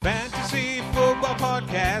NFL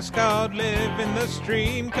podcast called Living the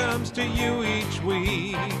Stream comes to you each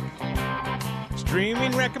week.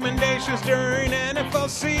 Streaming recommendations during NFL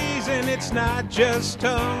season, it's not just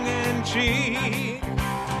tongue-in-cheek.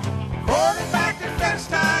 Quarterback, defense,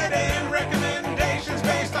 tight end recommendations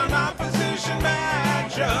based on opposition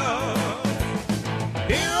matchup.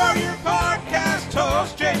 Here are your podcast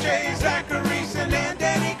hosts, JJ Zacharyson and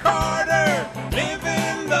Danny Carter,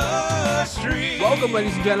 Living the Stream. Welcome,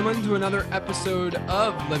 ladies and gentlemen, to another episode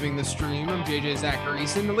of Living the Stream. I'm JJ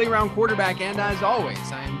Zacharyson, the late-round quarterback, and as always,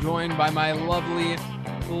 I am joined by my lovely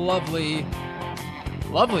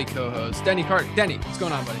co-host, Danny Carter. Danny, what's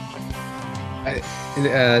going on, buddy?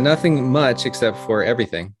 Nothing much except for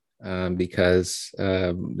everything, because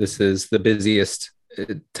this is the busiest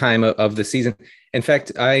time of the season. In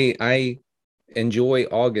fact, I enjoy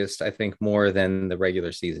August, I think, more than the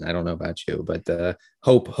regular season. I don't know about you, but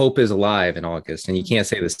hope is alive in August, and you can't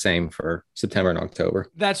say the same for September and October.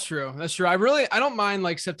 That's true. I don't mind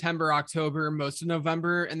like September, October, most of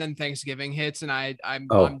November, and then Thanksgiving hits, and I'm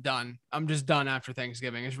done. I'm just done after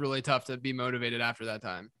Thanksgiving. It's really tough to be motivated after that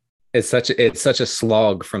time. It's such a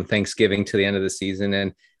slog from Thanksgiving to the end of the season,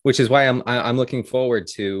 and which is why I'm looking forward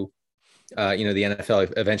to the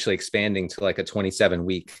NFL eventually expanding to like a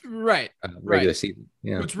 27-week regular season.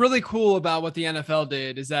 Yeah. What's really cool about what the NFL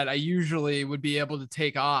did is that I usually would be able to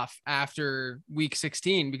take off after week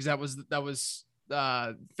 16 because that was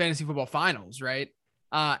fantasy football finals, right?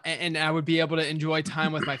 And I would be able to enjoy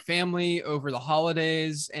time with my family over the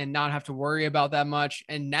holidays and not have to worry about that much.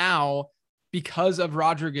 And now, because of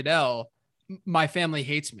Roger Goodell, my family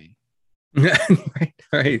hates me.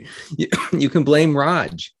 right. You can blame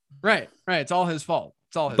Raj. Right. It's all his fault.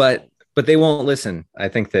 But they won't listen. I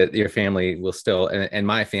think that your family will still, and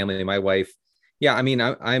my family, my wife. Yeah. I mean,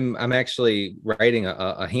 I'm actually writing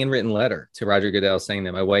a handwritten letter to Roger Goodell saying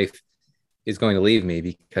that my wife is going to leave me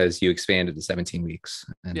because you expanded to 17 weeks.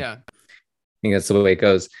 And yeah. I think that's the way it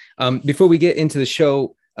goes. Before we get into the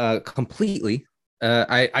show completely,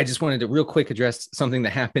 I just wanted to real quick address something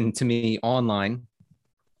that happened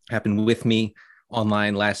with me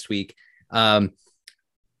online last week.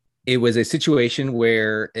 It was a situation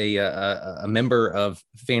where a member of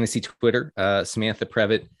Fantasy Twitter, Samantha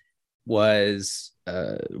Previtt, was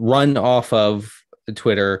run off of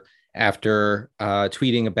Twitter after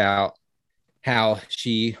tweeting about how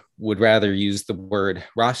she would rather use the word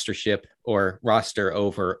rostership or roster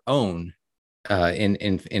over own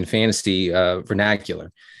in fantasy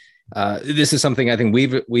vernacular. This is something I think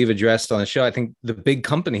we've addressed on the show. I think the big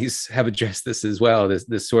companies have addressed this as well.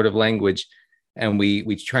 This sort of language. And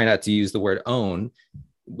we try not to use the word own.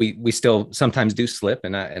 We still sometimes do slip,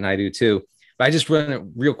 and I do too. But I just want to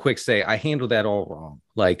real quick say I handled that all wrong.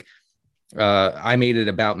 Like I made it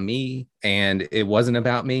about me, and it wasn't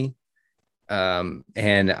about me. And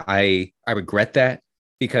I regret that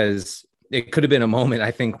because it could have been a moment,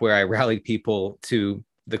 I think, where I rallied people to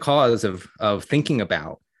the cause of thinking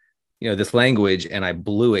about this language, and I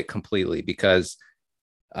blew it completely because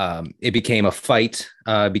it became a fight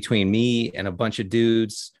between me and a bunch of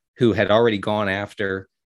dudes who had already gone after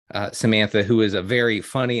Samantha, who is a very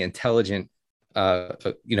funny, intelligent,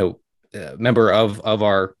 member of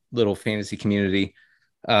our little fantasy community.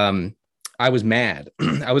 I was mad.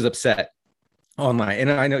 I was upset online, and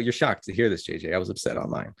I know you're shocked to hear this, JJ. I was upset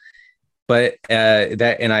online, but I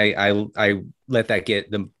let that get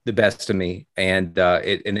the best of me, and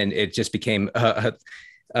then it just became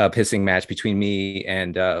a pissing match between me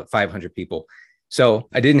and 500 people. So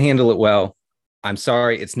I didn't handle it well. I'm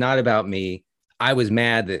sorry. It's not about me. I was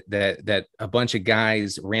mad that a bunch of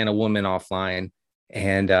guys ran a woman offline,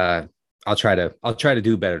 and I'll try to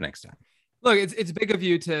do better next time. Look, it's big of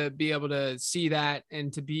you to be able to see that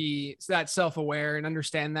and to be that self-aware and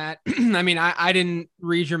understand that. I mean, I didn't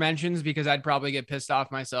read your mentions because I'd probably get pissed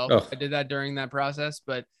off myself. Oh. I did that during that process,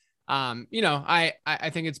 but I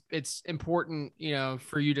think it's important,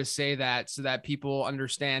 for you to say that so that people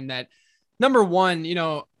understand that. Number one,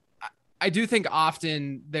 I do think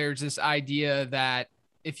often there's this idea that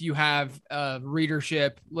if you have a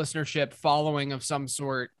readership, listenership, following of some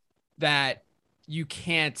sort, that you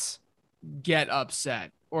can't get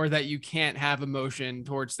upset or that you can't have emotion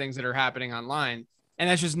towards things that are happening online. And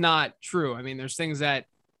that's just not true. I mean, there's things that,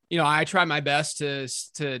 I try my best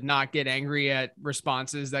to not get angry at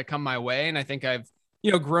responses that come my way. And I think I've,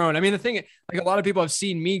 grown. I mean, the thing, like a lot of people have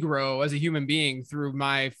seen me grow as a human being through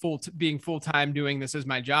my being full-time doing this as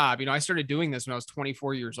my job. I started doing this when I was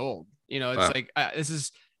 24 years old. It's like,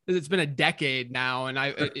 it's been a decade now.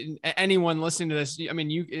 And anyone listening to this, I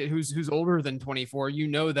mean, who's older than 24,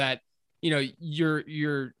 that,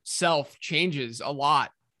 your self changes a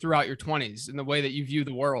lot throughout your 20s and the way that you view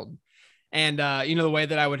the world. And, you know, the way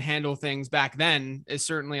that I would handle things back then is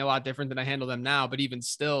certainly a lot different than I handle them now. But even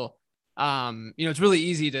still, you know, it's really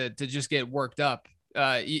easy to just get worked up.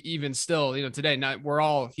 Even still, you know, today, we're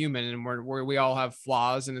all human and we all have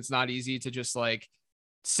flaws, and it's not easy to just like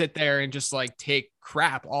sit there and just like take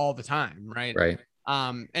crap all the time. Right. Right.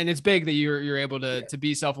 And it's big that you're able to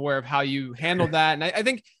be self-aware of how you handled that. And I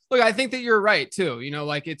think that you're right too. You know,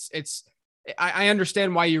 like I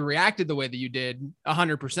understand why you reacted the way that you did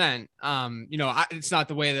 100%. You know, it's not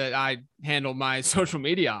the way that I handle my social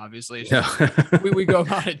media, obviously. No. we go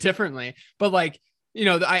about it differently, but like, you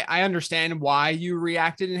know, I understand why you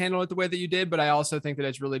reacted and handled it the way that you did, but I also think that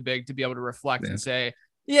it's really big to be able to reflect and say,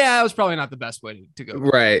 yeah, it was probably not the best way to go.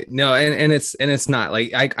 Right. No. And it's not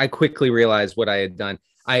like, I quickly realized what I had done.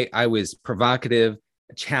 I was provocative,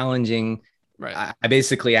 challenging. Right. I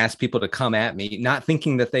basically asked people to come at me, not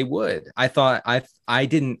thinking that they would. I thought I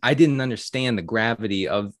didn't understand the gravity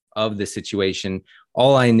of the situation.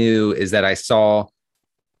 All I knew is that I saw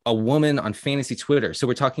a woman on fantasy Twitter. So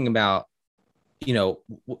we're talking about, you know,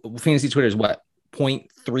 fantasy Twitter is what,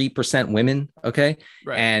 0.3% women. Okay.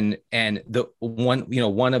 Right. And the one, you know,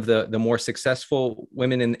 one of the more successful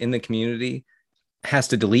women in the community has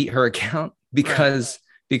to delete her account because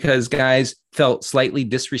guys felt slightly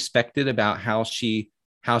disrespected about how she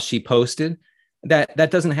posted. That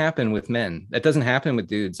doesn't happen with men. That doesn't happen with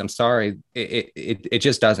dudes. I'm sorry. It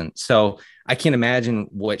just doesn't. So I can't imagine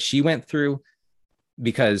what she went through,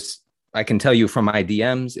 because I can tell you from my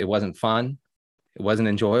DMs, it wasn't fun. It wasn't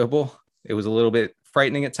enjoyable. It was a little bit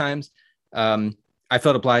frightening at times. I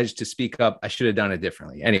felt obliged to speak up. I should have done it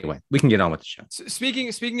differently. Anyway, we can get on with the show.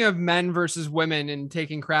 Speaking of men versus women and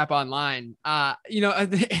taking crap online, you know,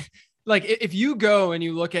 like if you go and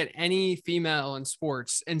you look at any female in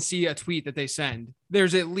sports and see a tweet that they send,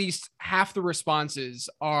 there's at least half the responses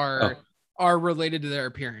are related to their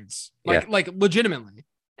appearance, like legitimately.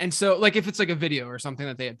 And so like if it's like a video or something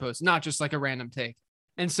that they had posted, not just like a random take.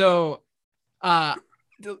 And so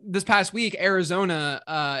this past week, Arizona,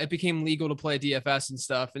 it became legal to play DFS and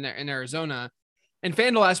stuff in Arizona. And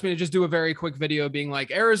FanDuel asked me to just do a very quick video being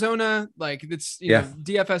like, Arizona, like it's, you know,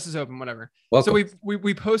 DFS is open, whatever. Welcome. So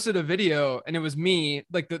we posted a video and it was me,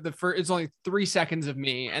 like the first, it's only 3 seconds of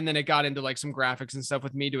me. And then it got into like some graphics and stuff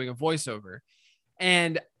with me doing a voiceover.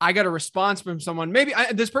 And I got a response from someone. Maybe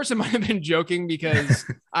this person might have been joking because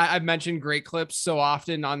I've mentioned Great Clips so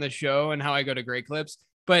often on the show and how I go to Great Clips.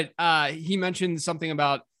 But he mentioned something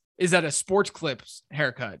about, is that a Sports Clips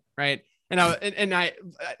haircut, right? And I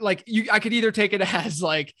like I could either take it as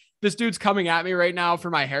like this dude's coming at me right now for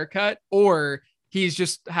my haircut, or he's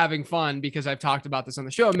just having fun because I've talked about this on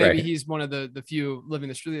the show. Maybe he's one of the few living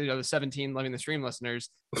the stream, you know, the 17 living the stream listeners.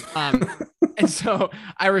 And so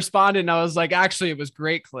I responded and I was like, actually, it was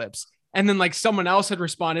Great Clips. And then like someone else had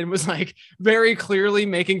responded and was like very clearly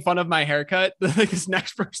making fun of my haircut. Like this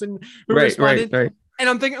next person who responded. Right. And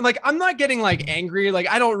I'm thinking like, I'm not getting like angry. Like,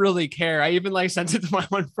 I don't really care. I even like sent it to my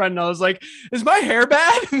one friend and I was like, is my hair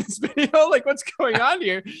bad in this video? Like what's going on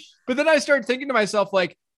here? But then I started thinking to myself,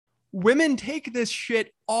 like, women take this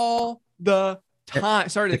shit all the time.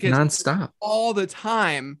 Sorry, the kids, nonstop, all the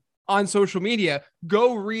time on social media.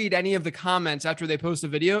 Go read any of the comments after they post a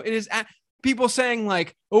video. It is people saying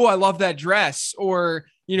like, oh, I love that dress, or,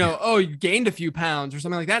 you know, oh, you gained a few pounds or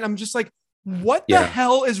something like that. And I'm just like, what the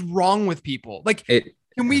hell is wrong with people? Like,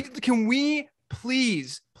 can we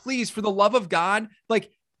please, for the love of God, like,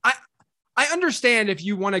 I understand if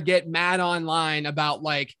you want to get mad online about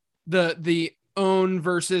like the own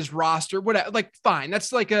versus roster, whatever, like, fine.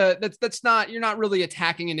 That's like that's not, you're not really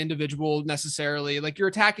attacking an individual necessarily. Like you're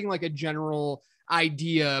attacking like a general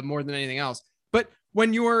idea more than anything else. But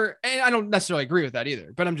when you're, and I don't necessarily agree with that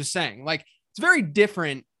either, but I'm just saying like, it's very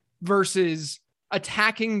different versus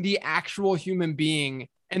attacking the actual human being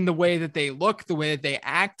and the way that they look, the way that they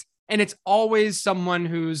act. And it's always someone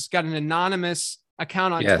who's got an anonymous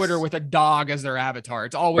account on Twitter with a dog as their avatar.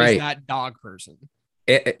 It's always that dog person.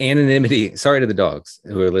 Anonymity. Sorry to the dogs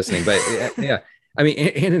who are listening, but yeah, I mean,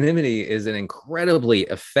 anonymity is an incredibly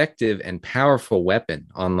effective and powerful weapon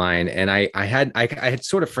online. And I had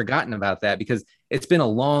sort of forgotten about that because it's been a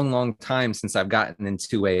long, long time since I've gotten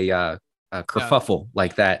into a kerfuffle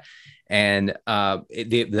like that. And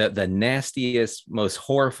the nastiest, most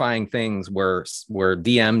horrifying things were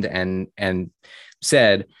DM'd and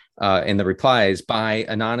said in the replies by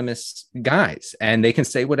anonymous guys, and they can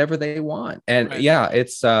say whatever they want. And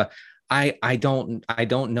it's I don't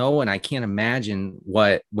know, and I can't imagine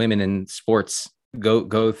what women in sports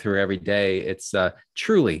go through every day. It's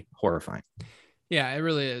truly horrifying. Yeah, it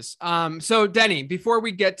really is. So Denny, before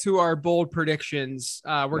we get to our bold predictions,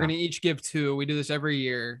 we're going to each give two. We do this every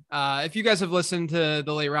year. If you guys have listened to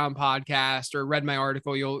the Late Round podcast or read my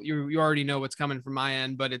article, you already know what's coming from my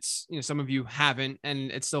end, but it's, some of you haven't,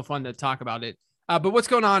 and it's still fun to talk about it. But what's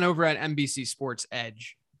going on over at NBC Sports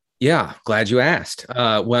Edge? Yeah, glad you asked.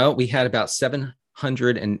 Well, we had about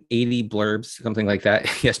 780 blurbs, something like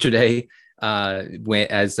that, yesterday,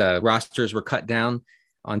 as rosters were cut down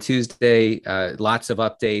on Tuesday. Lots of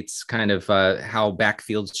updates, kind of how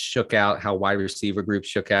backfields shook out, how wide receiver groups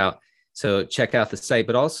shook out. So check out the site,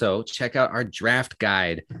 but also check out our draft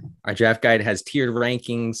guide. Our draft guide has tiered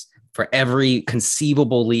rankings for every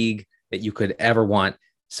conceivable league that you could ever want.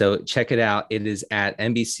 So check it out. It is at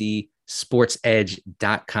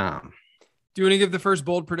NBCSportsEdge.com. Do you want to give the first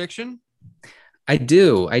bold prediction? I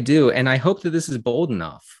do. And I hope that this is bold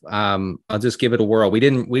enough. I'll just give it a whirl. We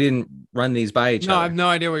didn't run these by each other. I have no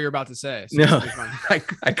idea what you're about to say. So no, I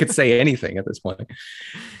could say anything at this point.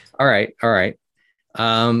 All right.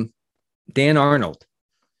 Dan Arnold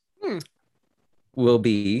will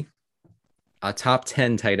be a top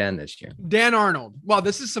 10 tight end this year. Dan Arnold. Wow,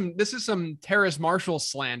 this is some Terrace Marshall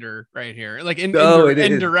slander right here. Like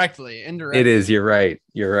indirectly. It is. You're right.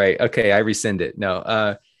 Okay, I rescind it.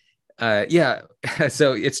 No. Yeah.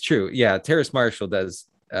 So it's true. Yeah, Terrace Marshall does.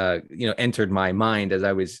 Entered my mind as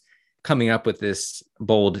I was coming up with this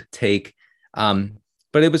bold take. But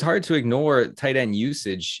it was hard to ignore tight end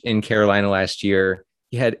usage in Carolina last year.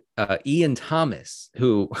 You had Ian Thomas,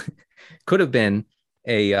 who could have been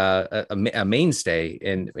a mainstay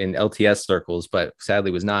in LTS circles, but sadly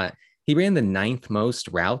was not. He ran the 9th most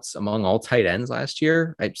routes among all tight ends last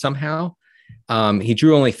year. Somehow, he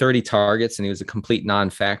drew only 30 targets, and he was a complete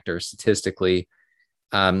non-factor statistically.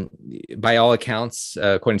 By all accounts,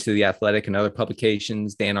 according to The Athletic and other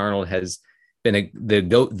publications, Dan Arnold has been the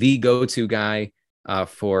go-to guy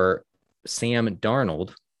for Sam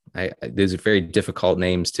Darnold. These are very difficult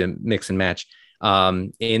names to mix and match.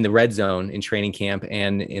 In the red zone in training camp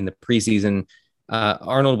and in the preseason,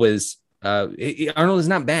 Arnold is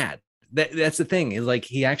not bad. That's the thing, is like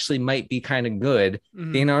he actually might be kind of good.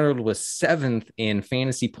 Mm-hmm. Dan Arnold was 7th in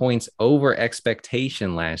fantasy points over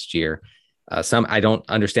expectation last year. I don't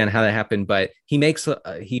understand how that happened, but he makes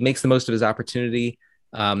the most of his opportunity.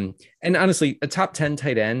 And honestly, a top 10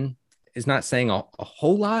 tight end is not saying a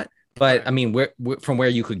whole lot, but I mean, from where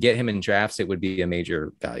you could get him in drafts, it would be a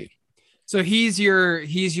major value. So he's your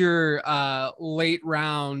late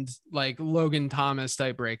round, like Logan Thomas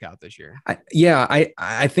type breakout this year.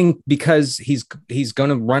 I think because he's going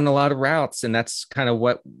to run a lot of routes, and that's kind of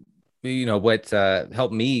what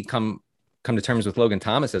helped me come to terms with Logan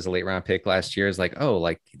Thomas as a late round pick last year. Is like,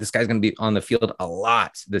 this guy's going to be on the field a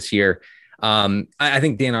lot this year. I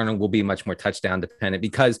think Dan Arnold will be much more touchdown dependent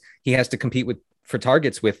because he has to compete for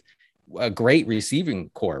targets with a great receiving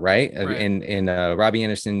core, right? In Robbie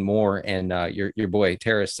Anderson, Moore, and your boy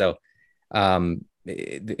Terrace. So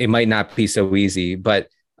it might not be so easy, but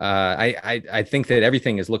I think that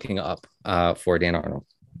everything is looking up for Dan Arnold.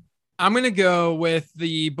 I'm going to go with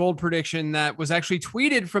the bold prediction that was actually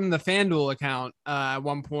tweeted from the FanDuel account at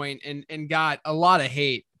one point and got a lot of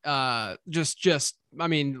hate. Just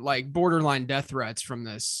like borderline death threats from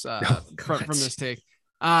this from this take.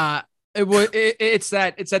 It's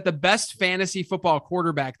that the best fantasy football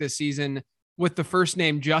quarterback this season with the first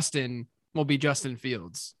name Justin will be Justin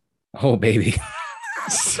Fields. Oh, baby.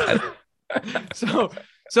 So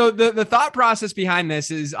the thought process behind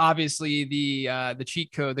this is obviously the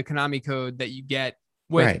cheat code, the Konami code that you get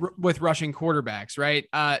with rushing quarterbacks, right?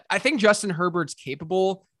 I think Justin Herbert's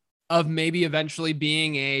capable of maybe eventually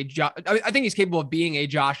being I think he's capable of being a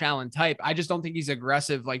Josh Allen type. I just don't think he's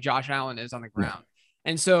aggressive like Josh Allen is on the ground.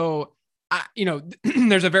 And so,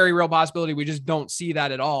 there's a very real possibility we just don't see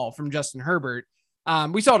that at all from Justin Herbert.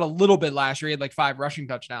 We saw it a little bit last year. He had like 5 rushing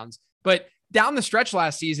touchdowns, but down the stretch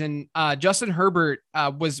last season, Justin Herbert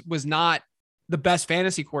was not the best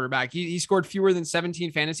fantasy quarterback. He scored fewer than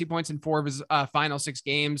 17 fantasy points in 4 of his final 6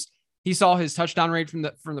 games. He saw his touchdown rate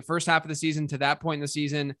from the first half of the season to that point in the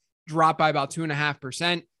season drop by about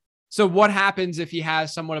 2.5%. So what happens if he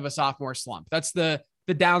has somewhat of a sophomore slump? That's the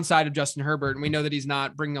downside of Justin Herbert. And we know that he's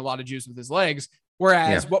not bringing a lot of juice with his legs.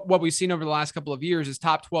 Whereas what we've seen over the last couple of years is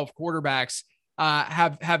top 12 quarterbacks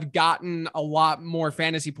have gotten a lot more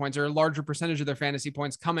fantasy points, or a larger percentage of their fantasy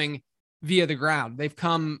points coming via the ground. They've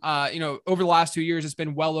come, over the last 2 years, it's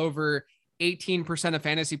been well over 18% of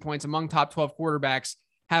fantasy points among top 12 quarterbacks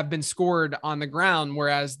have been scored on the ground.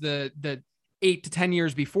 Whereas the 8 to 10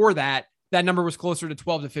 years before that number was closer to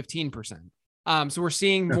 12 to 15%. So we're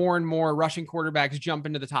seeing more and more rushing quarterbacks jump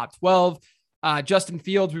into the top 12. Justin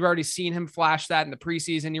Fields, we've already seen him flash that in the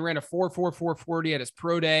preseason. He ran a 4.40 at his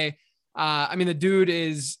pro day. I mean, the dude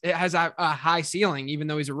has a high ceiling, even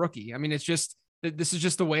though he's a rookie. I mean, this is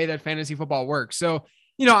just the way that fantasy football works. So,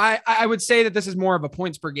 I would say that this is more of a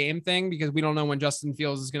points per game thing because we don't know when Justin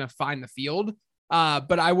Fields is going to find the field.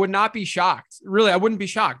 But I would not be shocked. Really, I wouldn't be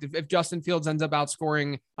shocked if Justin Fields ends up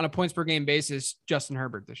outscoring on a points per game basis Justin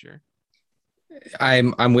Herbert this year.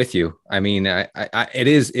 I'm with you. I mean, it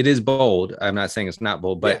is bold. I'm not saying it's not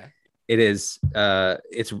bold, but it is.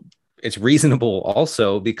 It's reasonable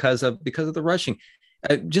also because of the rushing.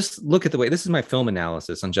 Just look at the way. This is my film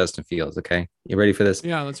analysis on Justin Fields. Okay, you ready for this?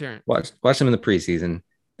 Yeah, let's hear it. Watch him in the preseason.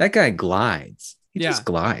 That guy glides. He just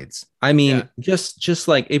glides. I mean, just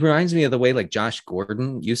like it reminds me of the way like Josh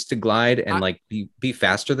Gordon used to glide and be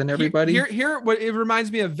faster than everybody. What it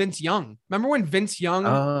reminds me of Vince Young. Remember when Vince Young?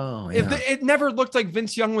 Oh, yeah. It never looked like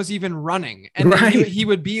Vince Young was even running, and he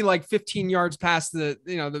would be like 15 yards past the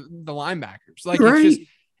linebackers. Like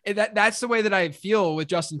that's the way that I feel with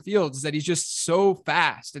Justin Fields is that he's just so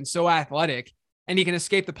fast and so athletic, and he can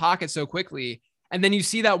escape the pocket so quickly. And then you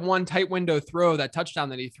see that one tight window throw, that touchdown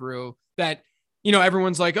that he threw that.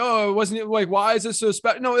 Everyone's like, oh, it wasn't like, why is this so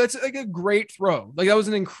special? No, that's like a great throw. Like that was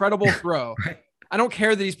an incredible throw. Right. I don't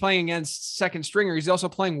care that he's playing against second stringers. He's also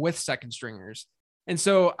playing with second stringers. And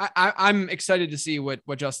so I'm excited to see what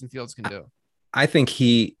Justin Fields can do. I think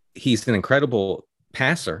he's an incredible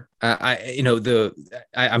passer.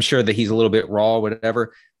 I'm sure that he's a little bit raw,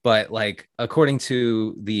 whatever, but like, according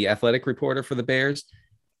to the athletic reporter for the Bears,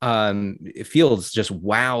 Fields just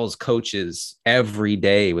wows coaches every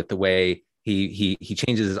day with the way he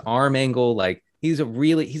changes his arm angle. Like he's a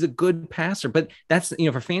good passer, but that's,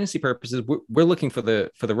 for fantasy purposes, we're looking for the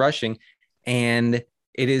rushing, and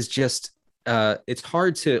it is just it's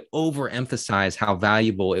hard to overemphasize how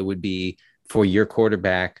valuable it would be for your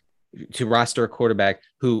quarterback to roster a quarterback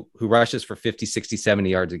who rushes for 50, 60, 70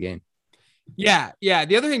 yards a game. Yeah.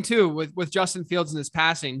 The other thing too, with Justin Fields and his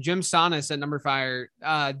passing, Jim Sonis at Number Fire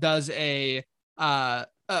does a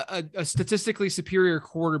statistically superior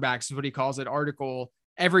quarterbacks is what he calls it article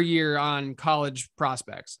every year on college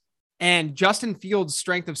prospects. And Justin Fields'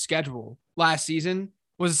 strength of schedule last season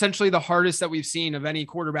was essentially the hardest that we've seen of any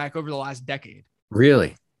quarterback over the last decade.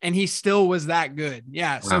 Really? And he still was that good.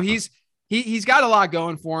 Yeah. So he's got a lot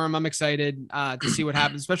going for him. I'm excited to see what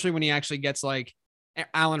happens, especially when he actually gets like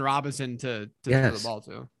Allen Robinson to throw the ball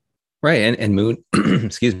to. Right. And Moon,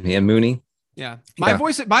 excuse me, and Mooney. Yeah. My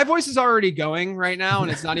voice is already going right now,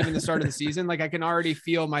 and it's not even the start of the season. Like I can already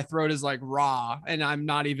feel my throat is like raw, and I'm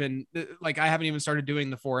not even like, I haven't even started doing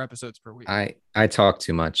the 4 episodes per week. I talk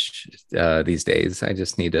too much these days. I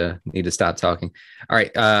just need to stop talking. All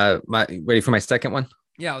right. Ready for my second one?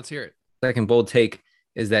 Yeah, let's hear it. Second bold take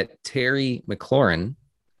is that Terry McLaurin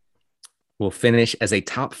will finish as a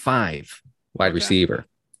top 5 wide receiver.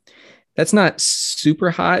 That's not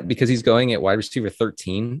super hot because he's going at wide receiver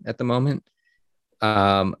 13 at the moment.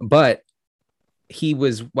 But he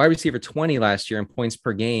was wide receiver 20 last year in points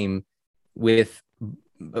per game with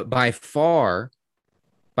by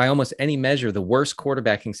almost any measure, the worst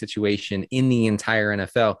quarterbacking situation in the entire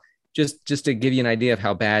NFL. Just to give you an idea of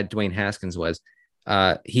how bad Dwayne Haskins was.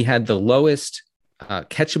 He had the lowest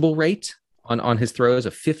catchable rate on his throws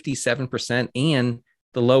of 57% and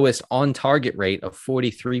the lowest on target rate of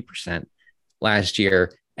 43% last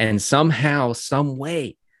year. And somehow, some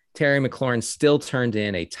way, Terry McLaurin still turned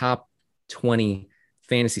in a top 20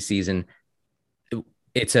 fantasy season.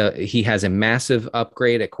 He has a massive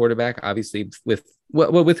upgrade at quarterback, obviously with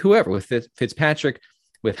whoever, with Fitzpatrick,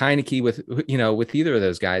 with Heineke, with either of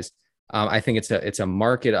those guys. I think it's a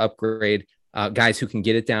market upgrade. Guys who can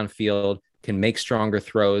get it downfield, can make stronger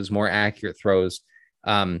throws, more accurate throws.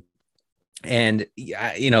 And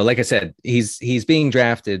like I said, he's being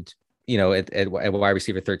drafted, at wide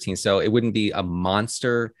receiver 13. So it wouldn't be a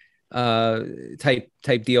monster type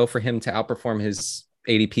deal for him to outperform his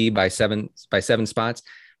ADP by seven spots.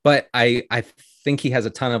 But I think he has a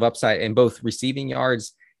ton of upside in both receiving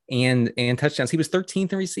yards and touchdowns. He was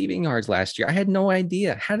 13th in receiving yards last year. I had no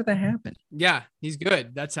idea. How did that happen? Yeah, he's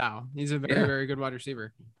good. That's how. He's a very, very good wide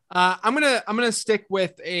receiver. I'm gonna stick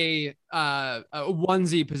with a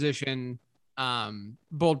onesie position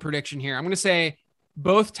bold prediction here. I'm gonna say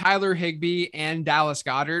both Tyler Higbee and Dallas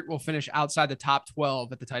Goedert will finish outside the top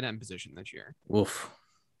 12 at the tight end position this year. Oof.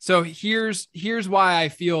 So here's why I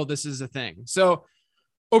feel this is a thing. So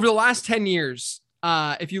over the last 10 years,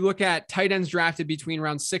 if you look at tight ends drafted between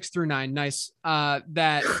rounds 6 through 9,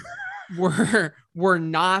 that were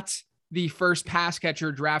not the first pass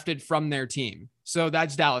catcher drafted from their team. So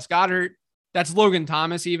that's Dallas Goedert. That's Logan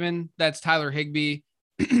Thomas, even. That's Tyler Higbee.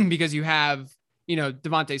 because you have,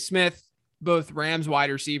 Devontae Smith, both Rams wide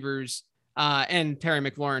receivers, and Terry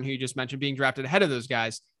McLaurin, who you just mentioned, being drafted ahead of those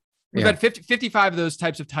guys. We've had 55 of those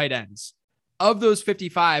types of tight ends. Of those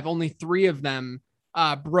 55, only 3 of them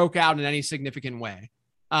broke out in any significant way.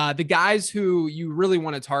 The guys who you really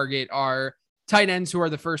want to target are tight ends who are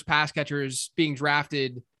the first pass catchers being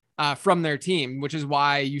drafted from their team, which is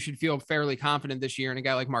why you should feel fairly confident this year in a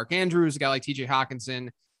guy like Mark Andrews, a guy like TJ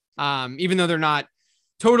Hawkinson. Even though they're not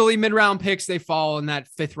totally mid-round picks, they fall in that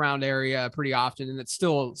 5th round area pretty often, and it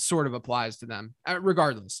still sort of applies to them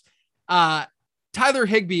regardless. Tyler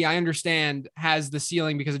Higbee, I understand, has the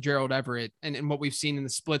ceiling because of Gerald Everett and what we've seen in the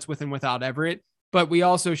splits with and without Everett. But we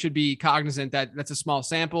also should be cognizant that that's a small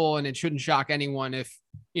sample, and it shouldn't shock anyone if,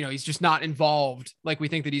 he's just not involved like we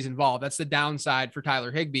think that he's involved. That's the downside for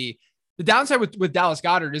Tyler Higbee. The downside with Dallas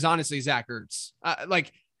Goedert is honestly Zach Ertz.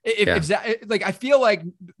 I feel like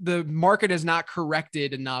the market has not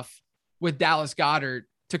corrected enough with Dallas Goedert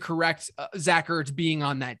to correct Zach Ertz being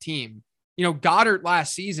on that team. Goddard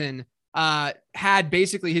last season had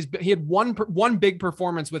basically he had one big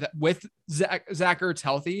performance with Zach Ertz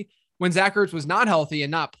healthy. When Zach Ertz was not healthy and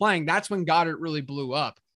not playing, that's when Goddard really blew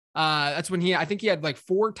up. That's when I think he had like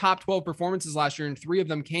 4 top 12 performances last year, and 3 of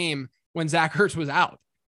them came when Zach Ertz was out.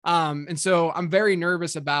 And so I'm very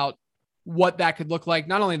nervous about what that could look like.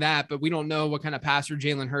 Not only that, but we don't know what kind of passer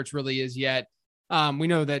Jalen Hurts really is yet. We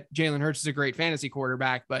know that Jalen Hurts is a great fantasy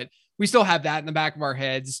quarterback, but we still have that in the back of our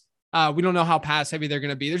heads. We don't know how pass heavy they're going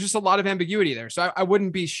to be. There's just a lot of ambiguity there. So I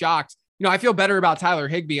wouldn't be shocked. I feel better about Tyler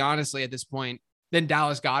Higbee, honestly, at this point than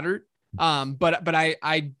Dallas Goedert. But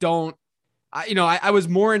I don't, I was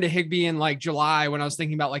more into Higbee in like July when I was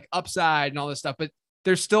thinking about like upside and all this stuff, but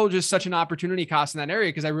there's still just such an opportunity cost in that area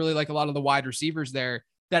because I really like a lot of the wide receivers there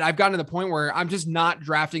that I've gotten to the point where I'm just not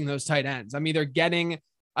drafting those tight ends. I'm either getting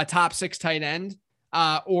a top 6 tight end,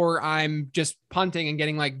 or I'm just punting and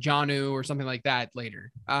getting like Jonnu or something like that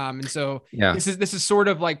later. And so this is sort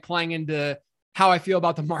of like playing into how I feel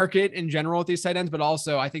about the market in general with these tight ends, but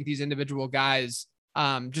also I think these individual guys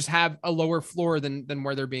just have a lower floor than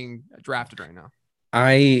where they're being drafted right now.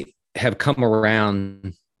 I have come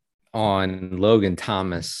around on Logan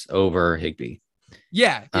Thomas over Higbee.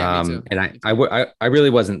 Yeah. Me too. And I really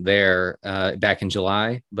wasn't there back in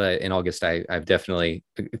July, but in August, I've definitely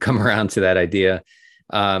come around to that idea,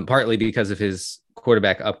 partly because of his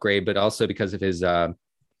quarterback upgrade, but also because of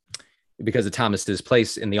because of Thomas's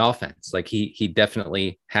place in the offense. Like he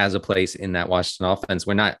definitely has a place in that Washington offense.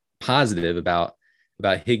 We're not positive about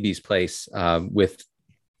Higbee's place with,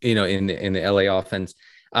 in the LA offense.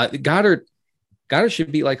 Goddard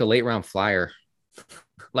should be like a late round flyer,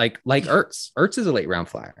 like Ertz. Ertz is a late round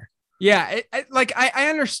flyer. Yeah. I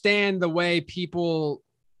understand the way people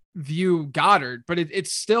view Goddard, but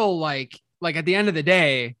it's still like at the end of the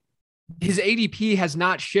day, his ADP has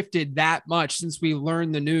not shifted that much since we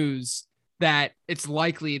learned the news that it's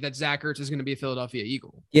likely that Zach Ertz is going to be a Philadelphia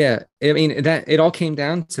Eagle. Yeah. I mean, that it all came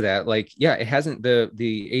down to that. Like, yeah, it hasn't, the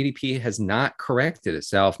ADP has not corrected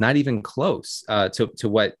itself, not even close to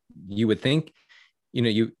what you would think,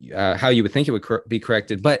 how you would think it would be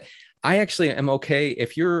corrected. But I actually am okay.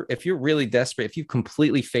 If you're really desperate, if you've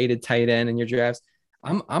completely faded tight end in your drafts,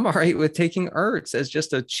 I'm all right with taking Ertz as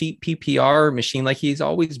just a cheap PPR machine like he's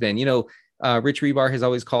always been. Rich Rebar has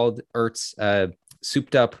always called Ertz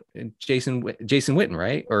souped up Jason Witten,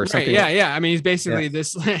 right? Or something. Right, yeah. I mean, he's basically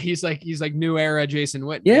this. He's like new era Jason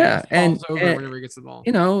Witten. Yeah, and whenever he gets the ball,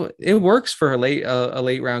 it works for a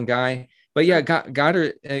late round guy. But yeah,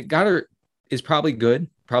 Goddard is probably good,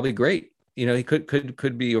 probably great. He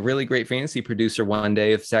could be a really great fantasy producer one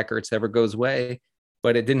day if Zach Ertz ever goes away.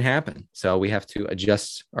 But it didn't happen. So we have to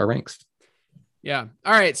adjust our ranks. Yeah.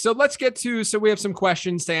 All right. So let's get to, we have some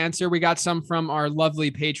questions to answer. We got some from our lovely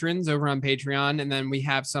patrons over on Patreon, and then we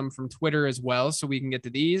have some from Twitter as well. So we can get to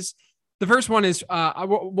these. The first one is,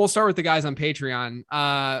 we'll start with the guys on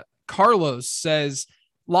Patreon. Carlos says,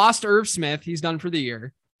 lost Irv Smith. He's done for the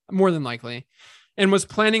year, more than likely, and was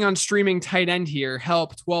planning on streaming tight end here.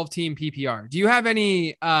 Help 12 team PPR. Do you have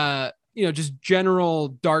any, just general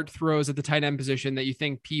dart throws at the tight end position that you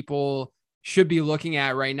think people should be looking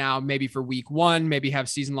at right now, maybe for week 1, maybe have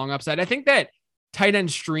season long upside? I think that tight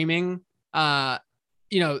end streaming, at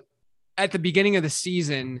the beginning of the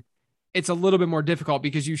season, it's a little bit more difficult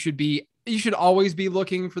because you should always be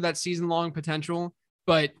looking for that season long potential,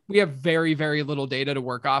 but we have very, very little data to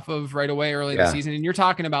work off of right away early in the season. And you're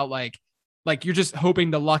talking about like you're just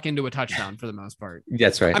hoping to luck into a touchdown for the most part.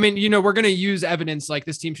 That's right. I mean, we're going to use evidence like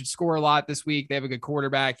this team should score a lot this week. They have a good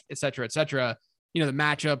quarterback, et cetera, et cetera. The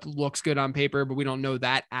matchup looks good on paper, but we don't know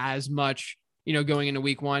that as much, going into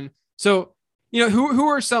week 1. So, you know, who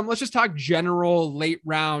are some, let's just talk general late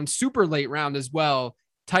round, super late round as well,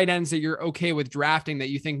 tight ends that you're okay with drafting that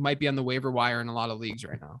you think might be on the waiver wire in a lot of leagues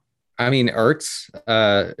right now? I mean, Ertz,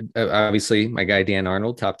 obviously my guy, Dan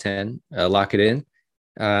Arnold, top 10, lock it in.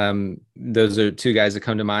 Those are two guys that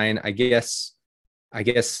come to mind. I guess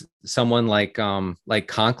someone like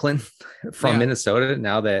Conklin from Minnesota,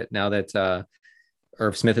 now that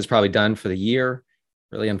Irv Smith is probably done for the year.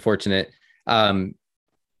 Really unfortunate.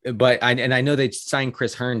 But I know they signed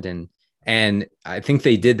Chris Herndon, and I think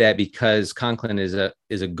they did that because Conklin is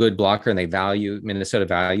a good blocker, and Minnesota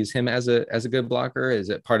values him as a good blocker, as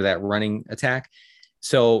a part of that running attack.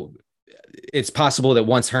 So it's possible that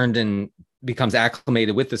once Herndon becomes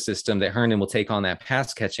acclimated with the system, that Herndon will take on that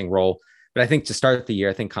pass catching role. But I think to start the year,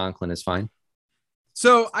 I think Conklin is fine.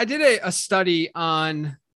 So I did a study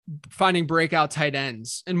on finding breakout tight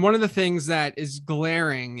ends. And one of the things that is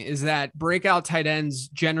glaring is that breakout tight ends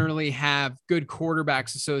generally have good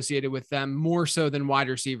quarterbacks associated with them more so than wide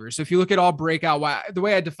receivers. So if you look at all breakout, the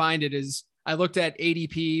way I defined it is I looked at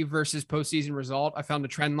ADP versus postseason result. I found a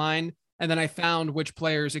trend line, and then I found which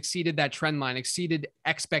players exceeded that trend line, exceeded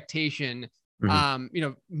expectation,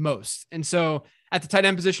 most. And so at the tight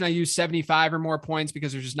end position, I used 75 or more points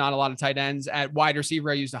because there's just not a lot of tight ends. At wide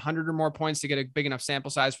receiver, I used 100 or more points to get a big enough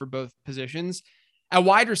sample size for both positions. At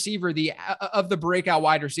wide receiver, of the breakout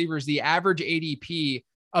wide receivers, the average ADP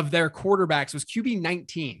of their quarterbacks was QB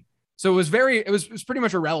 19. So it was pretty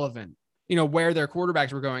much irrelevant, where their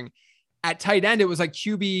quarterbacks were going. At tight end, it was like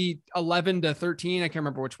QB 11 to 13. I can't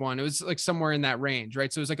remember which one. It was like somewhere in that range,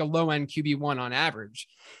 right? So it was like a low end QB 1 on average.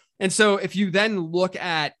 And so if you then look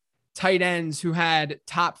at tight ends who had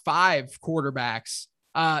top 5 quarterbacks,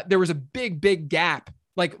 there was a big gap.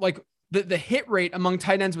 Like the hit rate among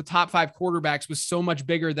tight ends with top 5 quarterbacks was so much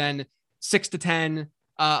bigger than 6 to 10,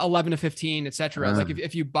 11 to 15, et cetera. Like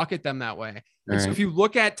if you bucket them that way. And so if you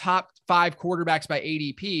look at top 5 quarterbacks by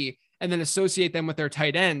ADP and then associate them with their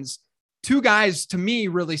tight ends, 2 guys to me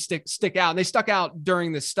really stick out. And they stuck out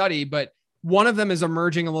during this study, but one of them is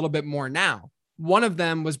emerging a little bit more now. One of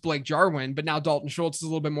them was Blake Jarwin, but now Dalton Schultz is a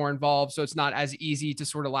little bit more involved, so it's not as easy to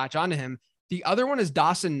sort of latch onto him. The other one is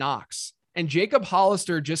Dawson Knox, and Jacob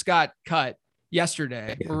Hollister just got cut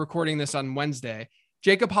yesterday. Yeah. We're recording this on Wednesday.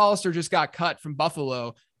 Jacob Hollister just got cut from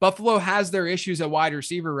Buffalo. Buffalo has their issues at wide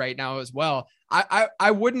receiver right now as well. I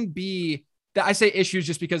wouldn't be, I say issues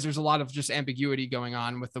just because there's a lot of just ambiguity going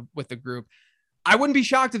on with the group. I wouldn't be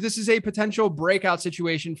shocked if this is a potential breakout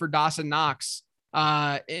situation for Dawson Knox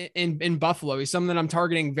in Buffalo. He's someone that I'm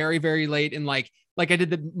targeting very, very late in like I did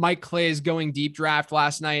the Mike Clay's going deep draft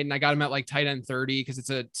last night, and I got him at like tight end 30 because it's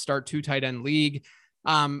a start 2 tight end league.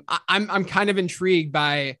 I'm kind of intrigued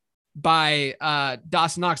by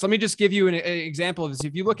Dawson Knox. Let me just give you an example of this.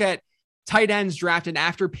 If you look at tight ends drafted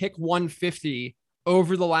after pick 150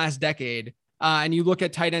 over the last decade, and you look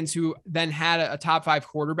at tight ends who then had a top 5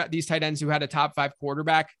 quarterback, these tight ends who had a top 5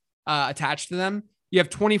 quarterback attached to them, you have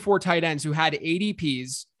 24 tight ends who had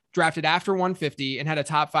ADPs drafted after 150 and had a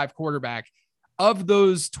top 5 quarterback. Of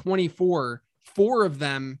those 24, 4 of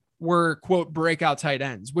them were, quote, breakout tight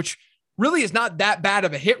ends, which really is not that bad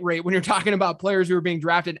of a hit rate when you're talking about players who are being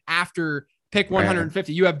drafted after pick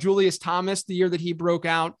 150. You have Julius Thomas the year that he broke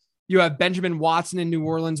out. You have Benjamin Watson in New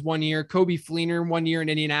Orleans 1 year, Kobe Fleener 1 year in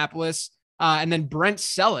Indianapolis. And then Brent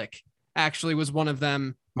Selleck actually was one of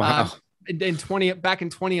them. Wow. Back in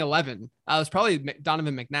 2011. It was probably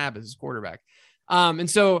Donovan McNabb as his quarterback. And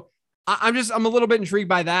so I'm a little bit intrigued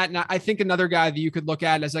by that. And I think another guy that you could look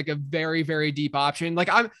at as like a very, very deep option. Like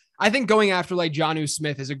I think going after like Jonnu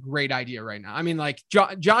Smith is a great idea right now. I mean, like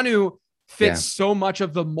Jonnu fits so much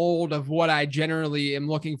of the mold of what I generally am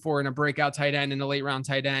looking for in a breakout tight end and a late round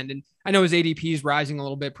tight end. And I know his ADP is rising a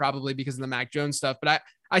little bit, probably because of the Mac Jones stuff, but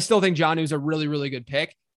I still think Jonnu is a really, really good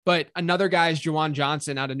pick. But another guy is Juwan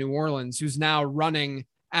Johnson out of New Orleans, who's now running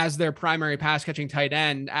as their primary pass catching tight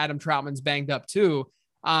end. Adam Troutman's banged up too.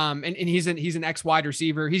 And he's an ex wide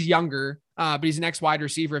receiver. He's younger, but he's an ex wide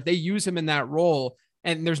receiver. If they use him in that role,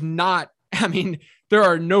 and there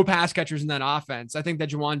are no pass catchers in that offense, I think that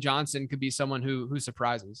Juwan Johnson could be someone who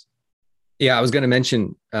surprises. Yeah, I was going to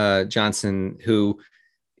mention Johnson, who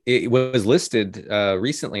it was listed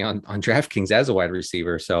recently on DraftKings as a wide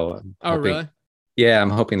receiver. So really? Yeah, I'm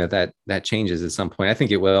hoping that changes at some point. I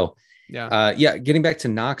think it will. Yeah. Getting back to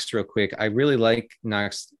Knox real quick. I really like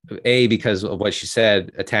Knox, because of what she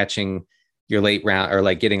said, attaching your late round, or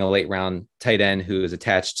like getting a late round tight end who is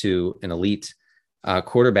attached to an elite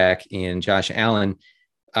quarterback in Josh Allen.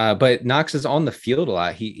 But Knox is on the field a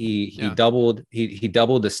lot. He doubled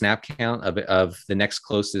the snap count of the next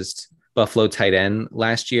closest Buffalo tight end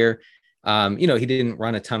last year. He didn't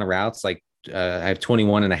run a ton of routes like I have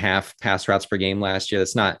 21 and a half pass routes per game last year.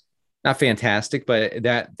 That's not fantastic, but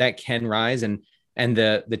that can rise. And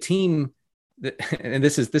the team, and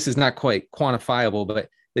this is not quite quantifiable, but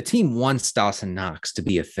the team wants Dawson Knox to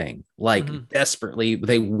be a thing, like desperately.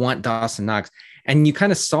 They want Dawson Knox. And you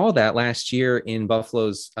kind of saw that last year in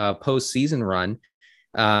Buffalo's postseason run.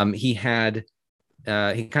 He kind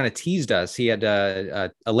of teased us. He had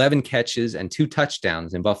 11 catches and 2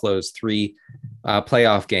 touchdowns in Buffalo's 3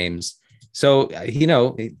 playoff games. So,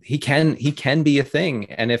 he can be a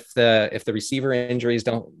thing. And if the receiver injuries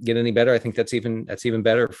don't get any better, I think that's even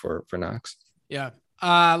better for Knox. Yeah.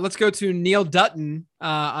 Let's go to Neil Dutton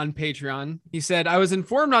on Patreon. He said, I was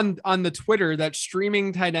informed on the Twitter that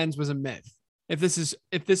streaming tight ends was a myth. If this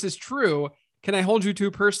is true, can I hold you two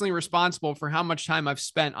personally responsible for how much time I've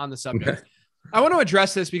spent on the subject? I want to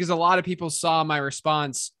address this because a lot of people saw my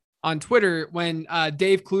response on Twitter when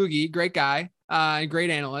Dave Kluge, great guy and great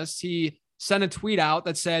analyst, he sent a tweet out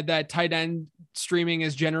that said that tight end streaming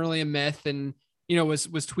is generally a myth and, was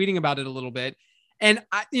tweeting about it a little bit. And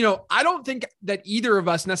I don't think that either of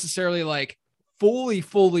us necessarily like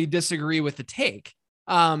fully disagree with the take.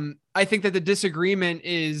 I think that the disagreement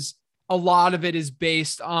is a lot of it is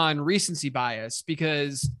based on recency bias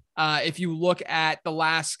because if you look at the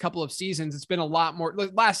last couple of seasons, it's been a lot more,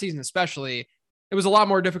 last season especially, it was a lot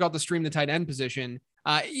more difficult to stream the tight end position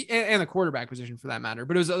and the quarterback position for that matter.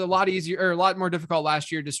 But it was a lot easier or a lot more difficult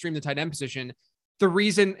last year to stream the tight end position. The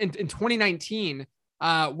reason in 2019,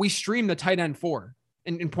 we streamed the tight end 4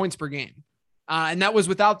 in points per game. And that was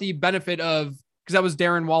without the benefit of, because that was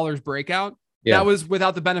Darren Waller's breakout. Yeah. That was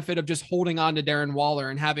without the benefit of just holding on to Darren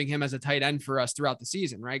Waller and having him as a tight end for us throughout the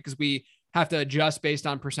season, right? Because we have to adjust based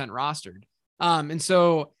on percent rostered. And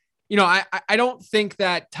so, I don't think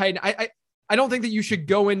that I don't think that you should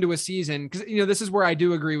go into a season because, this is where I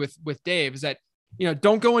do agree with Dave is that,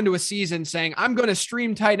 don't go into a season saying I'm going to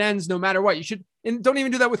stream tight ends no matter what. You should, and don't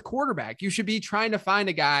even do that with quarterback. You should be trying to find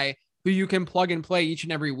a guy who you can plug and play each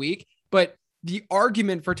and every week. But the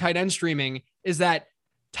argument for tight end streaming is that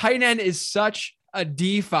tight end is such a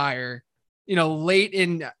D-fire, late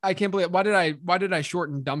in, I can't believe, why did I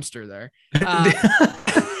shorten dumpster there?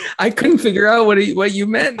 I couldn't figure out what you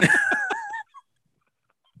meant.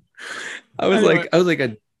 I was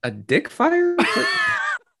like a dick fire.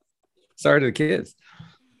 Sorry to the kids.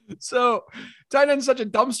 So tight end is such a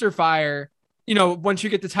dumpster fire. Once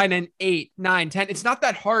you get to tight end 8, 9, 10, it's not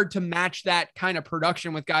that hard to match that kind of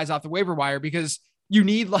production with guys off the waiver wire because you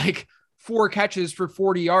need like 4 catches for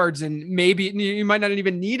 40 yards. And maybe you might not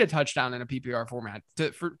even need a touchdown in a PPR format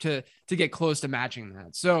to get close to matching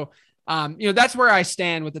that. So, that's where I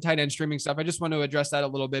stand with the tight end streaming stuff. I just want to address that a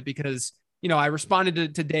little bit because, I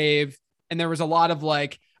responded to Dave and there was a lot of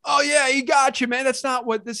like, oh yeah, you got you, man. That's not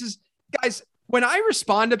what this is. Guys, when I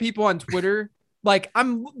respond to people on Twitter, like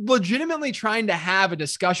I'm legitimately trying to have a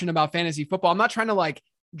discussion about fantasy football. I'm not trying to like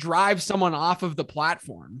drive someone off of the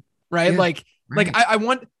platform, right? Yeah,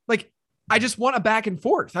 I just want a back and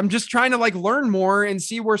forth. I'm just trying to like learn more and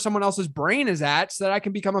see where someone else's brain is at so that I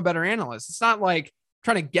can become a better analyst. It's not like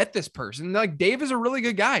trying to get this person. Like Dave is a really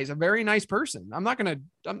good guy. He's a very nice person. I'm not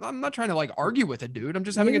trying to like argue with a dude. I'm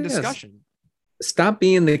just having a discussion. Stop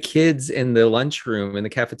being the kids in the lunchroom in the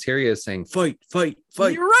cafeteria saying fight. You're right.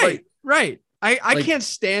 Fight. Right. I can't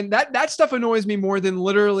stand that. That stuff annoys me more than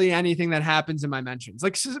literally anything that happens in my mentions.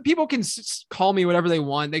 Like people can call me whatever they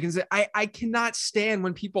want. They can say, I cannot stand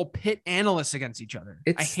when people pit analysts against each other.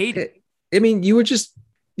 I hate it. I mean, you were just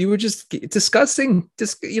discussing,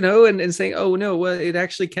 and saying, oh no, well, it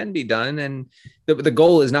actually can be done. And the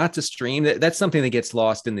goal is not to stream. That's something that gets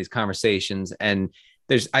lost in these conversations. And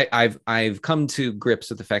I've come to grips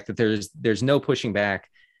with the fact that there's no pushing back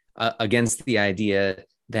against the idea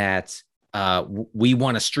that we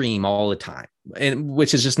want to stream all the time, and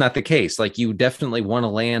which is just not the case. Like you definitely want to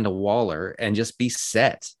land a Waller and just be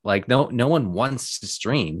set. Like no one wants to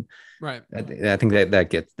stream. Right. I think that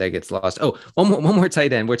gets lost. Oh, one more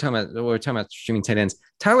tight end. We're talking about streaming tight ends.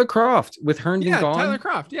 Tyler Kroft with Herndon gone. Tyler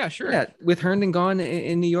Kroft. Yeah, sure. Yeah, with Herndon gone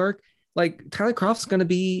in New York, like Tyler Kroft's going to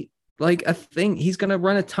be like a thing. He's going to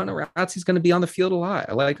run a ton of routes. He's going to be on the field a lot.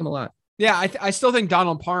 I like him a lot. Yeah, I still think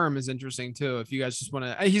Donald Parham is interesting too. If you guys just want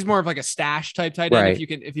to, he's more of like a stash type tight end. Right.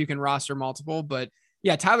 If you can roster multiple, but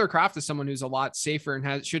yeah, Tyler Kroft is someone who's a lot safer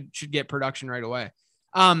and should get production right away.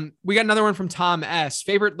 We got another one from Tom S.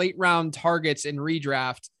 Favorite late round targets in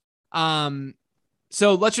redraft.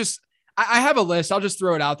 So let's just, I have a list. I'll just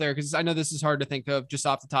throw it out there because I know this is hard to think of just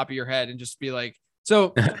off the top of your head and just be like,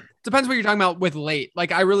 so depends what you're talking about with late.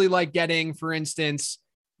 Like I really like getting, for instance,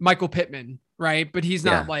 Michael Pittman, right? But he's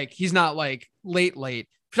not like late.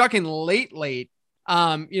 If you're talking late,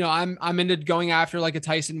 I'm into going after like a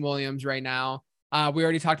Tyson Williams right now. We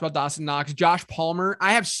already talked about Dawson Knox, Josh Palmer.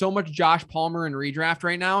 I have so much Josh Palmer in redraft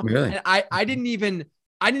right now. Really? And I didn't even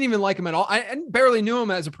like him at all. I barely knew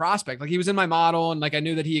him as a prospect. Like he was in my model and like I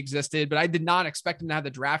knew that he existed, but I did not expect him to have the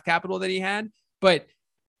draft capital that he had. But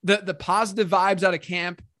the positive vibes out of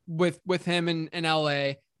camp with him in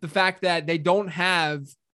LA, the fact that they don't have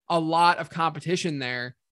a lot of competition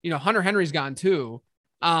there. Hunter Henry's gone too.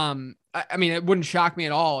 I mean, it wouldn't shock me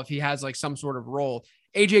at all if he has like some sort of role.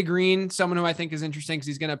 AJ Green, someone who I think is interesting because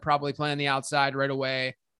he's going to probably play on the outside right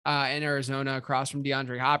away in Arizona across from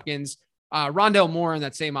DeAndre Hopkins. Rondell Moore in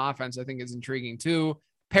that same offense, I think is intriguing too.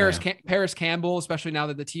 Paris Campbell, especially now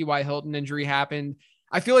that the T.Y. Hilton injury happened.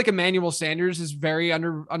 I feel like Emmanuel Sanders is very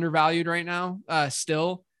undervalued right now.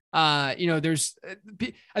 Still, I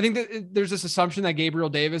think that there's this assumption that Gabriel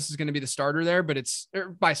Davis is going to be the starter there, but it's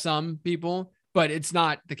by some people, but it's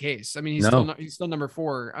not the case. I mean, he's still number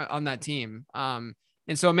 4 on that team.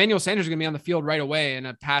 And so Emmanuel Sanders is going to be on the field right away in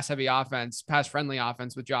a pass friendly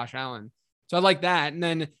offense with Josh Allen. So I like that. And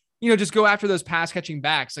then, just go after those pass catching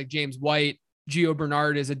backs like James White. Gio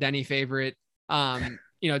Bernard is a Denny favorite.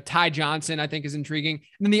 Ty Johnson, I think, is intriguing.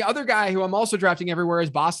 And then the other guy who I'm also drafting everywhere is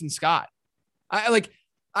Boston Scott. I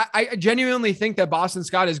genuinely think that Boston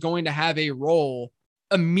Scott is going to have a role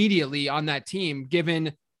immediately on that team,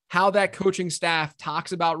 given how that coaching staff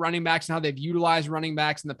talks about running backs and how they've utilized running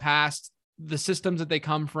backs in the past, the systems that they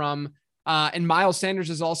come from. And Miles Sanders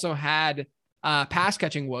has also had pass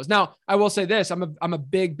catching woes. Now, I will say this, I'm a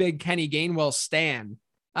big Kenny Gainwell stan.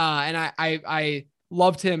 And I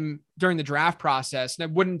loved him during the draft process. And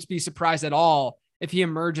I wouldn't be surprised at all if he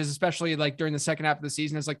emerges, especially like during the second half of the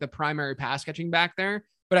season, as like the primary pass catching back there.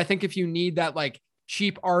 But I think if you need that like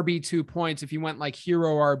cheap RB2 points, if you went like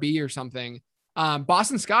hero RB or something,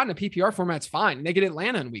 Boston Scott in a PPR format's fine. And they get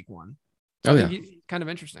Atlanta in week 1. So kind of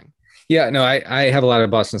interesting. Yeah, no, I have a lot of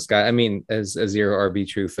Boston Scott. I mean, as a zero RB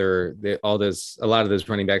truther, a lot of those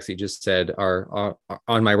running backs that you just said are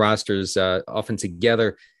on my rosters often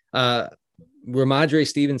together. Rhamondre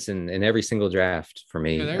Stevenson in every single draft for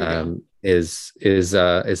me is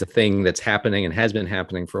a thing that's happening and has been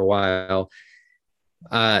happening for a while.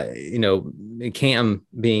 Cam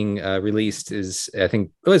being released is, I think,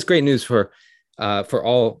 it's great news for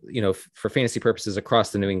all, for fantasy purposes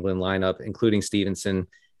across the New England lineup, including Stevenson.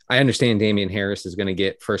 I understand Damian Harris is going to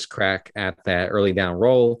get first crack at that early down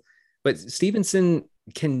role, but Stevenson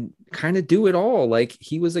can kind of do it all. Like,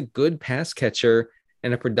 he was a good pass catcher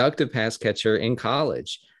and a productive pass catcher in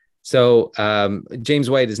college. So James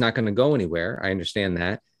White is not going to go anywhere. I understand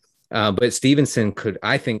that. But Stevenson could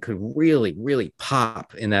really, really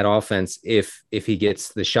pop in that offense if he gets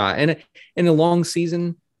the shot. And in a long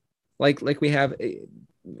season, like we have,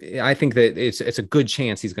 I think that it's a good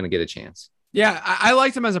chance he's going to get a chance. Yeah, I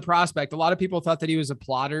liked him as a prospect. A lot of people thought that he was a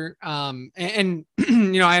plotter. And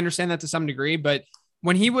I understand that to some degree, but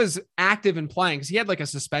when he was active and playing, because he had like a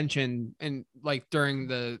suspension and like during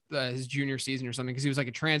his junior season or something, because he was like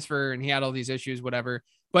a transfer and he had all these issues, whatever.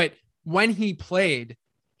 But when he played,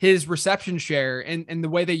 his reception share and the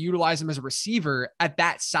way they utilize him as a receiver at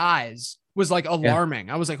that size was like alarming.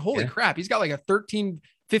 Yeah. I was like, holy crap, he's got like a 15%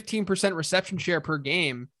 reception share per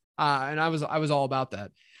game. And I was all about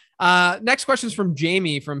that. Next question is from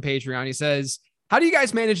Jamie from Patreon. He says, how do you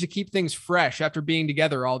guys manage to keep things fresh after being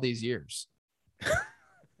together all these years?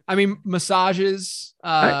 I mean, massages.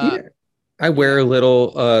 I wear a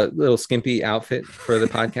little skimpy outfit for the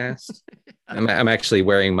podcast. I'm actually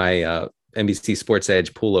wearing my NBC Sports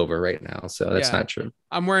Edge pullover right now, so that's not true.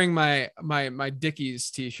 I'm wearing my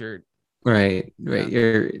Dickies t-shirt. Right.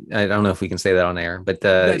 Yeah. I don't know if we can say that on air, but we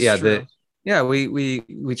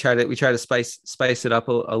try to spice it up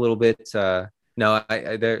a little bit. No,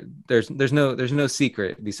 there's no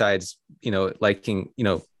secret besides liking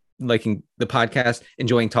the podcast,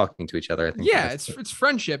 enjoying talking to each other. I think it's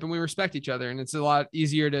friendship and we respect each other, and it's a lot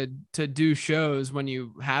easier to do shows when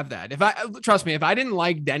you have that. Trust me, if I didn't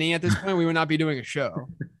like Denny at this point, we would not be doing a show.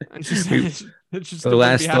 It's just the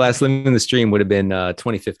last limit in the stream would have been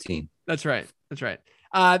 2015. That's right.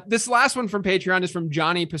 This last one from Patreon is from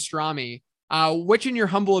Johnny Pastrami. Which, in your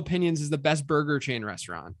humble opinions, is the best burger chain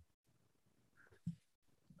restaurant?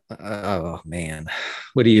 Oh man,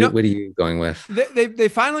 what are you going with? They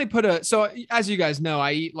finally put so as you guys know,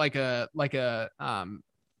 I eat like a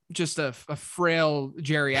just a frail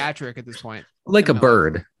geriatric at this point, like a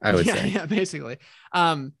bird, I would say. Yeah, basically.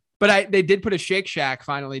 But they did put a Shake Shack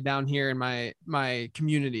finally down here in my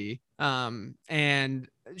community. And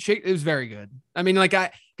it was very good. I mean,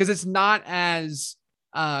 because it's not as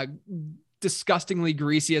disgustingly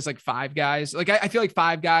greasy as like Five Guys. Like I feel like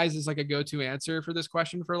Five Guys is like a go-to answer for this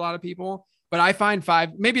question for a lot of people. But I find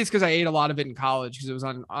maybe it's because I ate a lot of it in college because it was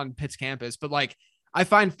on Pitt's campus. But like I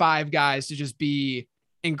find Five Guys to just be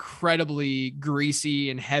incredibly greasy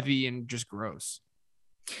and heavy and just gross.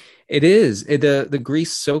 It is. The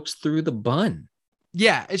grease soaks through the bun.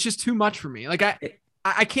 Yeah, it's just too much for me. Like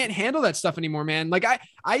I can't handle that stuff anymore, man. Like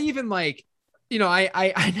I even like, you know,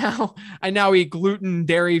 I now eat gluten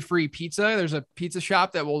dairy free pizza. There's a pizza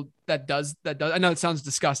shop that does. I know it sounds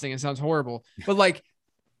disgusting. It sounds horrible, but like,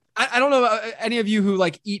 I don't know any of you who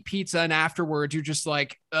like eat pizza and afterwards you're just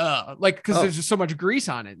like, cause there's just so much grease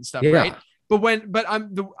on it and stuff. Yeah. Right. But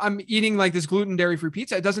I'm eating like this gluten dairy free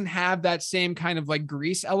pizza. It doesn't have that same kind of like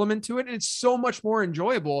grease element to it. And it's so much more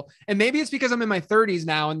enjoyable. And maybe it's because I'm in my 30s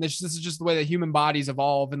now. And this is just the way that human bodies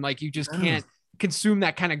evolve. And like, you just can't consume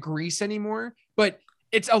that kind of grease anymore, but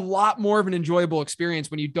it's a lot more of an enjoyable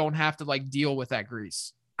experience when you don't have to like deal with that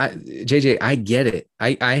grease. JJ, I get it.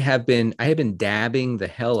 I have been dabbing the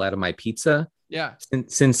hell out of my pizza. Yeah.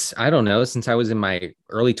 Since I don't know, since I was in my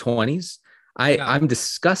early 20s. I'm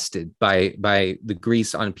disgusted by the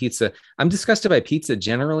grease on pizza. I'm disgusted by pizza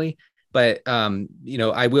generally, but you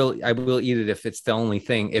know, I will eat it if it's the only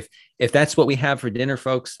thing. If that's what we have for dinner,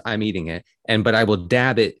 folks, I'm eating it. But I will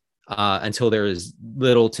dab it until there is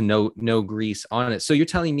little to no grease on it. So you're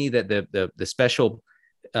telling me that the special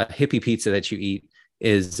hippie pizza that you eat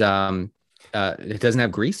is it doesn't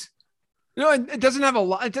have grease? No, it doesn't have a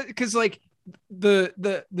lot because like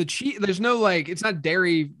the cheese, there's no like, it's not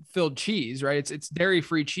dairy filled cheese, right? It's dairy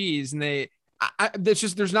free cheese, and it's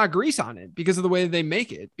just there's not grease on it because of the way they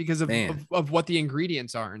make it, because of what the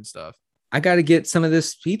ingredients are and stuff. I got to get some of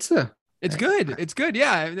this pizza. It's good. It's good.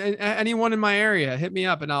 Yeah. Anyone in my area, hit me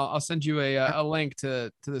up and I'll send you a link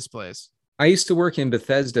to this place. I used to work in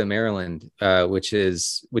Bethesda, Maryland, which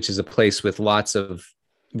is a place with lots of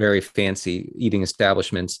very fancy eating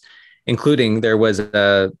establishments, including there was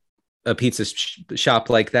a pizza shop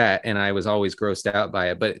like that. And I was always grossed out by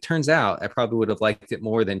it, but it turns out I probably would have liked it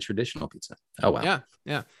more than traditional pizza. Oh, wow. Yeah.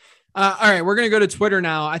 Yeah. All right. We're going to go to Twitter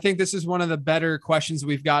now. I think this is one of the better questions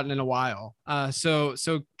we've gotten in a while. So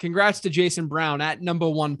congrats to Jason Brown at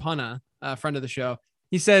 @1 Punna, friend of the show.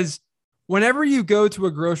 He says, whenever you go to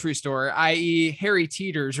a grocery store, i.e. Harry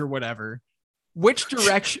Teeter's or whatever, which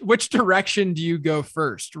direction do you go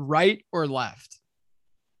first, right or left?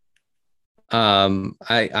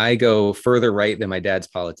 I go further right than my dad's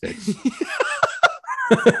politics.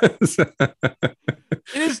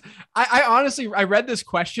 It is. I honestly, I read this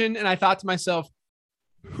question and I thought to myself,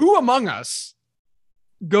 who among us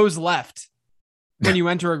goes left when you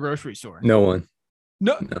enter a grocery store? No one.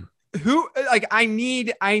 No. Who, like, I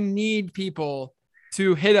need people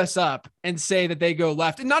to hit us up and say that they go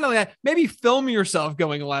left. And not only that, maybe film yourself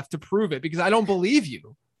going left to prove it, because I don't believe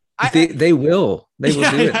you. They will do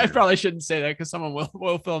it. I probably shouldn't say that because someone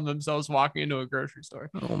will film themselves walking into a grocery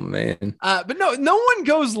store. Oh man. But no one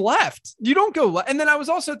goes left. You don't go left. And then I was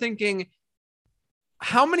also thinking,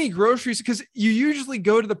 how many groceries, because you usually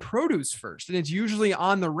go to the produce first and it's usually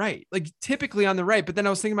on the right, like typically on the right. But then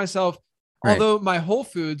I was thinking to myself, although my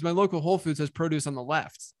local Whole Foods has produce on the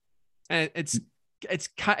left, and it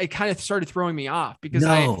kind of started throwing me off because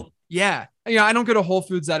I don't go to Whole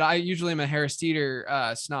Foods that I usually am a Harris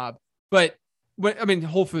Teeter snob, but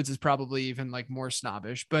Whole Foods is probably even like more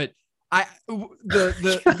snobbish, but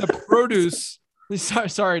the produce,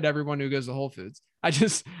 sorry to everyone who goes to Whole Foods. I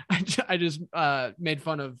just made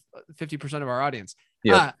fun of 50% of our audience.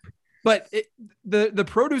 Yeah. But the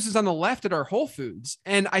produce is on the left at our Whole Foods.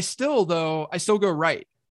 And I still go right,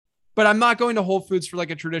 but I'm not going to Whole Foods for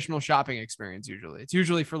like a traditional shopping experience. Usually it's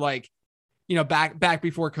usually for like, back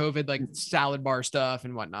before COVID, like salad bar stuff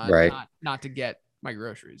and whatnot, right? Not to get my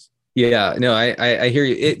groceries. Yeah, no, I hear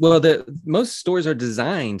you. Most stores are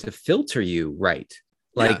designed to filter you right.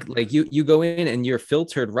 Like you go in and you're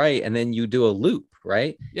filtered right, and then you do a loop,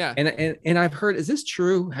 right? Yeah. And I've heard, is this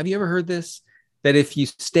true? Have you ever heard this? That if you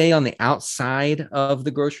stay on the outside of the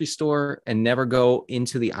grocery store and never go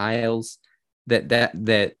into the aisles, that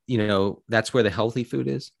that's where the healthy food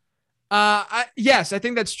is. Yes, I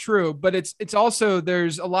think that's true, but it's also,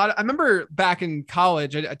 there's a lot of, I remember back in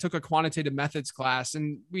college, I took a quantitative methods class,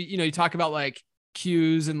 and we, you talk about like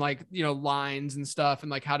cues and like, lines and stuff, and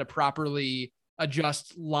like how to properly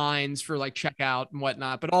adjust lines for like checkout and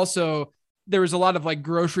whatnot. But also there was a lot of like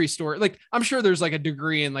grocery store, like I'm sure there's like a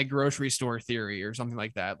degree in like grocery store theory or something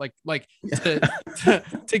like that. Like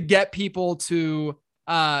to get people to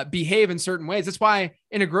behave in certain ways. That's why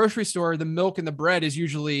in a grocery store, the milk and the bread is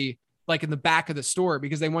usually like in the back of the store,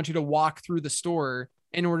 because they want you to walk through the store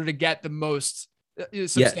in order to get the most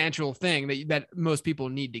substantial thing that most people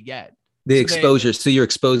need to get. The exposure. So you're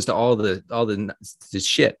exposed to all the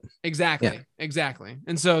shit. Exactly. Yeah. Exactly.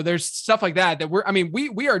 And so there's stuff like that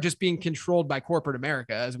we are just being controlled by corporate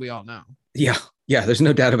America, as we all know. Yeah. Yeah. There's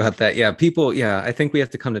no doubt about that. Yeah. People. Yeah. I think we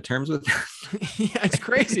have to come to terms with that. Yeah. It's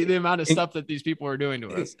crazy. The amount of stuff that these people are doing to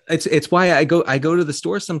us. It's why I go to the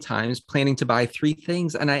store sometimes planning to buy 3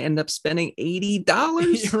 things and I end up spending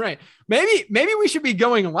 $80. You're right. Maybe we should be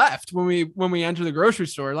going left when we enter the grocery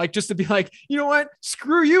store, like just to be like, you know what?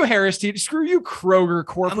 Screw you, Harris Teeter. Screw you, Kroger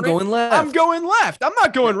corporate. I'm going left. I'm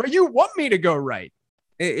not going right. You want me to go right.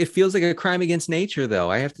 It feels like a crime against nature,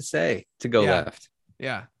 though, I have to say, to go left.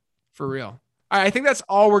 Yeah, for real. All right, I think that's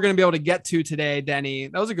all we're going to be able to get to today, Denny.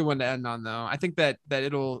 That was a good one to end on, though. I think that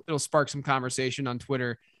it'll spark some conversation on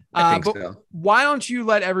Twitter. I think so. Why don't you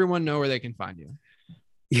let everyone know where they can find you?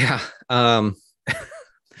 Yeah. I'm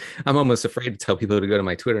almost afraid to tell people to go to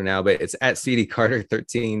my Twitter now, but it's at CD Carter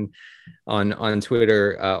 13 on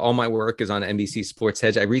Twitter. All my work is on NBC Sports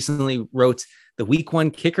Edge. I recently wrote the Week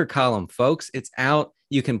 1 kicker column, folks. It's out.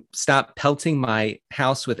 You can stop pelting my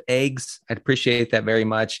house with eggs. I'd appreciate that very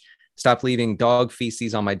much. Stop leaving dog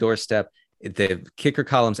feces on my doorstep. The kicker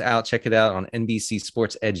column's out. Check it out on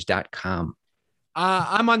NBCSportsEdge.com.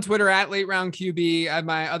 I'm on Twitter at Late Round QB. I have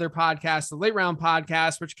my other podcast, the Late Round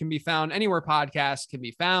Podcast, which can be found anywhere podcasts can be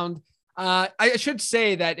found. I should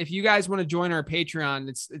say that if you guys want to join our Patreon,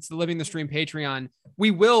 it's the Living the Stream Patreon. We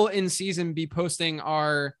will in season be posting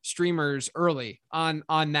our streamers early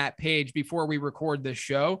on that page before we record this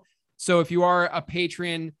show. So if you are a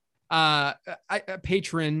patron, I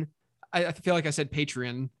feel like I said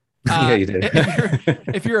Patreon. Yeah, you did.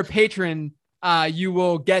 if you're a patron, you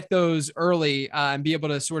will get those early and be able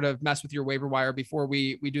to sort of mess with your waiver wire before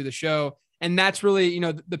we do the show. And that's really,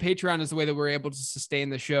 the Patreon is the way that we're able to sustain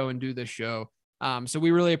the show and do this show. So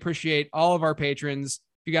we really appreciate all of our patrons.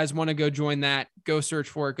 If you guys want to go join that, go search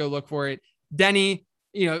for it, go look for it. Denny,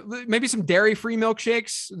 maybe some dairy-free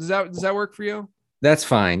milkshakes. Does that work for you? That's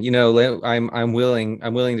fine. I'm willing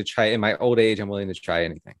to try. In my old age, I'm willing to try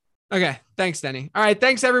anything. Okay. Thanks, Denny. All right.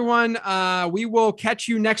 Thanks, everyone. We will catch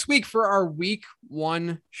you next week for our Week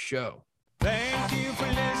 1 show. Thank you for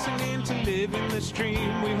listening to Living the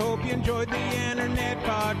Stream. We hope you enjoyed the internet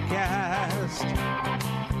podcast.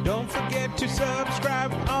 Don't forget to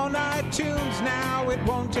subscribe on iTunes now. It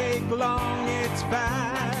won't take long. It's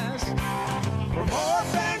fast. For more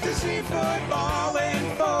fantasy football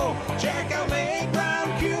info, check out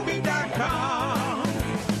LateRoundQB.com.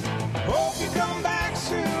 Hope you come back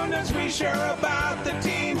soon as we share about the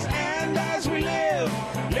teams and